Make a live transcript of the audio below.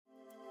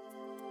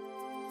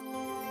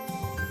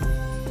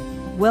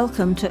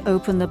Welcome to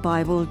Open the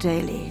Bible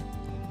Daily.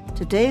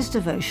 Today's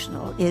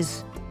devotional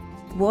is,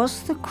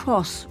 Was the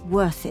Cross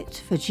Worth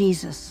It for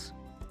Jesus?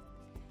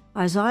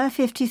 Isaiah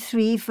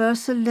 53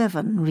 verse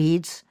 11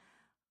 reads,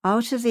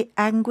 Out of the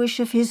anguish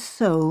of his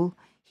soul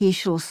he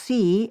shall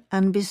see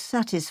and be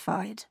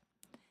satisfied.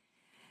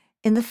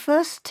 In the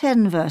first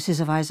 10 verses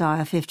of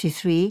Isaiah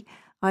 53,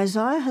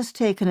 Isaiah has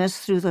taken us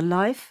through the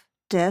life,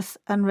 death,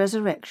 and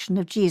resurrection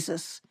of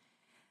Jesus.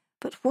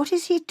 But what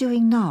is he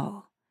doing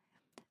now?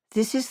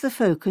 This is the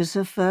focus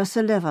of verse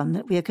 11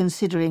 that we are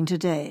considering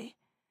today.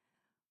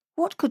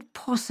 What could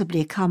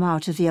possibly come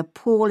out of the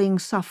appalling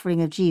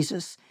suffering of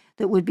Jesus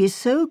that would be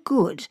so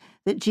good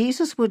that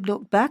Jesus would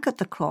look back at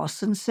the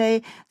cross and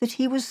say that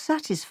he was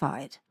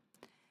satisfied?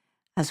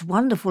 As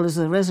wonderful as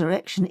the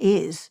resurrection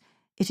is,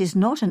 it is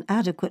not an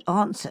adequate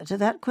answer to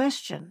that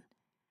question.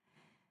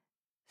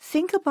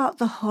 Think about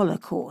the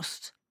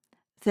Holocaust.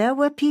 There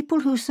were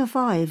people who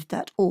survived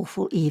that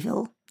awful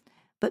evil,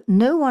 but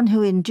no one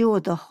who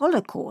endured the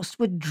Holocaust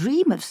would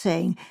dream of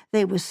saying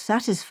they were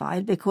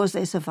satisfied because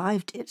they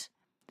survived it.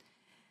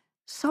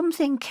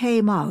 Something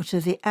came out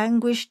of the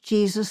anguish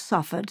Jesus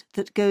suffered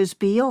that goes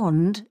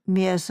beyond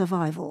mere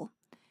survival.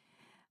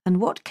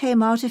 And what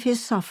came out of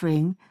his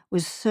suffering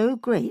was so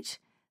great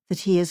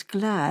that he is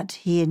glad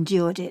he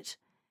endured it.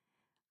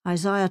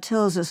 Isaiah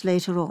tells us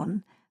later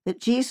on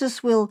that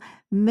Jesus will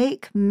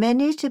make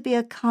many to be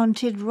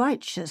accounted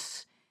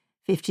righteous,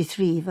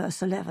 53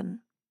 verse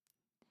 11.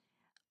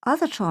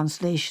 Other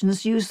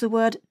translations use the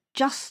word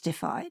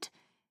justified.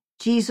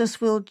 Jesus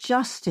will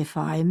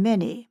justify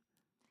many.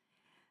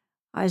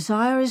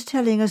 Isaiah is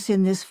telling us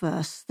in this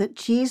verse that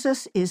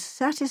Jesus is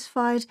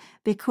satisfied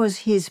because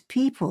his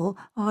people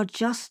are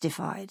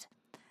justified.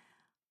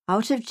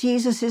 Out of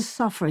Jesus'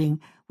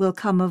 suffering will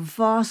come a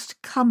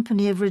vast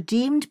company of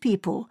redeemed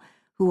people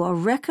who are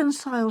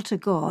reconciled to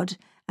God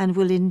and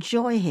will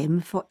enjoy him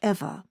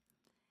forever.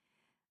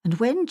 And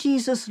when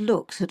Jesus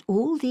looks at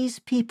all these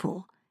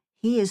people,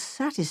 he is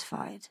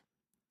satisfied.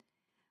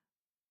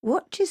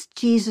 What does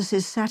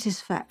Jesus'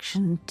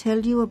 satisfaction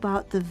tell you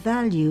about the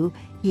value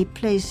he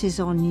places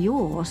on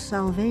your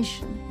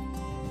salvation?